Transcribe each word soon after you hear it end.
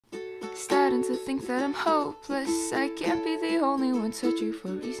starting to think that I'm hopeless. I can't be the only one searching for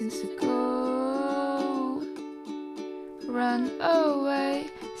reasons to go. Run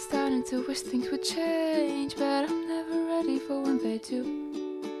away, starting to wish things would change, but I'm never ready for when they do.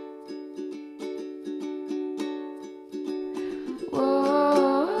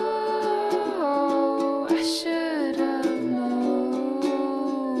 Whoa, I should have known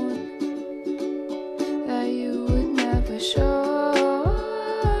that you would never show.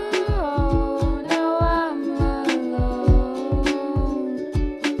 Now I'm alone.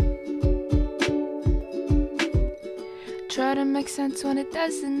 Try to make sense when it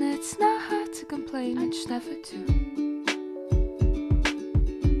doesn't. It's not hard to complain, I just never do.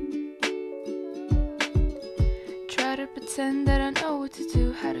 Try to pretend that I know what to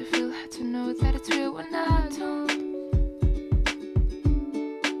do, how to feel, how to know that it's real when I don't.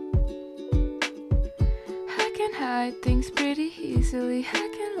 I can hide things pretty easily, I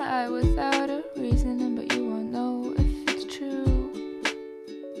can lie without a reason, but you won't know if it's true.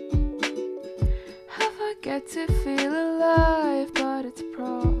 I forget to feel alive, but it's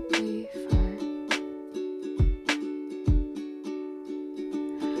probably fine.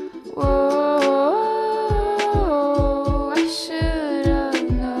 Whoa, I should have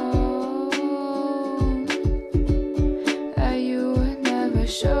known that you would never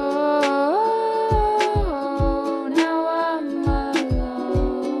show. Now I'm alone.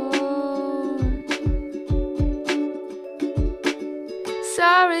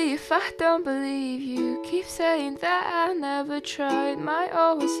 Sorry if I don't believe you. Keep saying that I never tried. My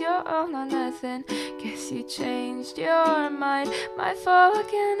all was your all or nothing. Guess you changed your mind. My fault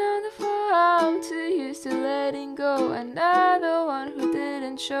again on the floor. I'm too used to letting go. Another one who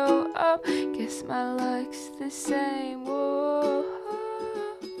didn't show up. Guess my luck's the same. Whoa,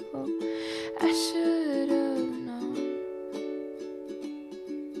 I should have known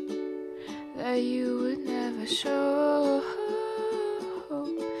that you would never show.